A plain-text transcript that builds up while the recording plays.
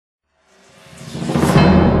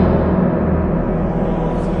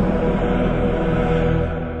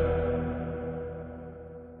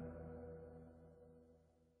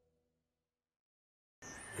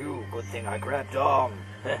thing I grabbed on.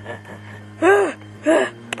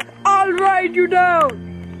 I'll ride you down!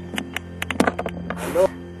 No.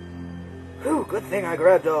 Whew, good thing I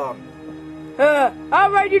grabbed on.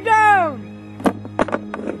 I'll ride you down!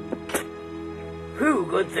 Whew,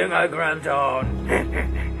 good thing I grabbed on.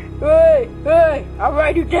 Hey, I'll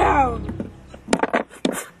ride you down!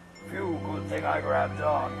 Phew, good thing I grabbed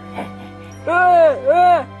on.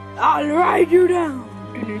 I'll ride you down!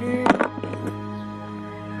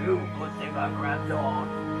 Phew, good thing I grabbed on.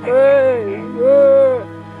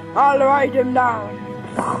 I'll ride him down!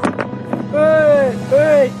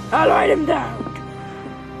 I'll ride him down!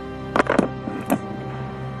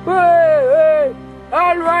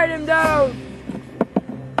 I'll ride him down!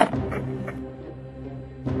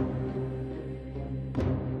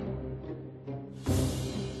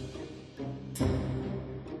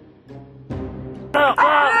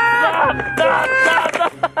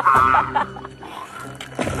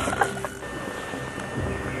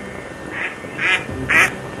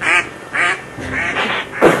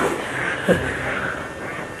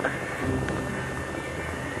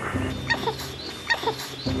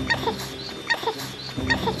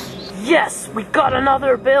 Yes, we got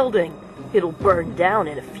another building. It'll burn down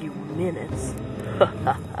in a few minutes.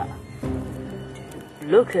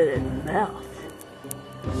 Look at it melt.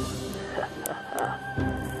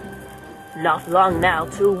 Not long now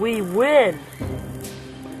till we win.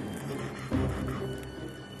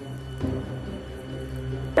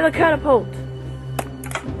 And a catapult.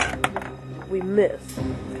 We miss.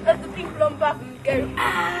 Let the people on buttons go.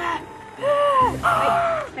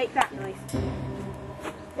 Make that noise.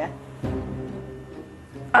 Yeah.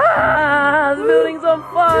 Ah! The building's on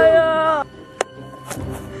fire!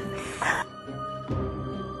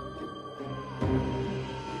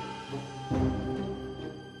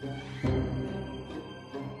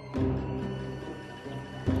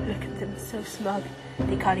 Look at them, so smug.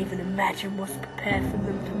 They can't even imagine what's prepared for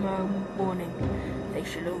them tomorrow morning. They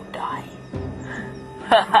shall all die.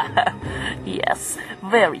 Yes,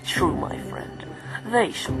 very true, my friend.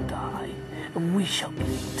 They shall die, and we shall be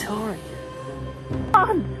victorious.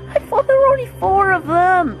 I thought there were only 4 of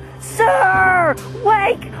them! Sir!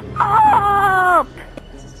 Wake up!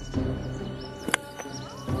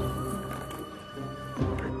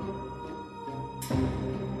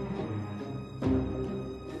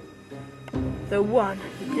 The one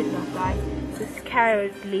who did not die was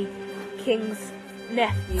cowardly King's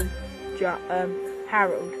nephew,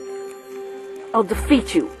 Harold. I'll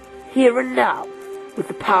defeat you, here and now, with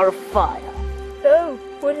the power of fire. Oh,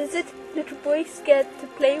 what is it? Little boy scared to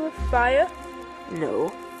play with fire?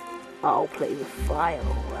 No, I'll play with fire,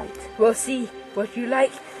 all right. We'll see what you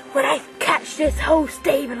like when I catch this whole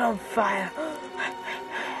stable on fire.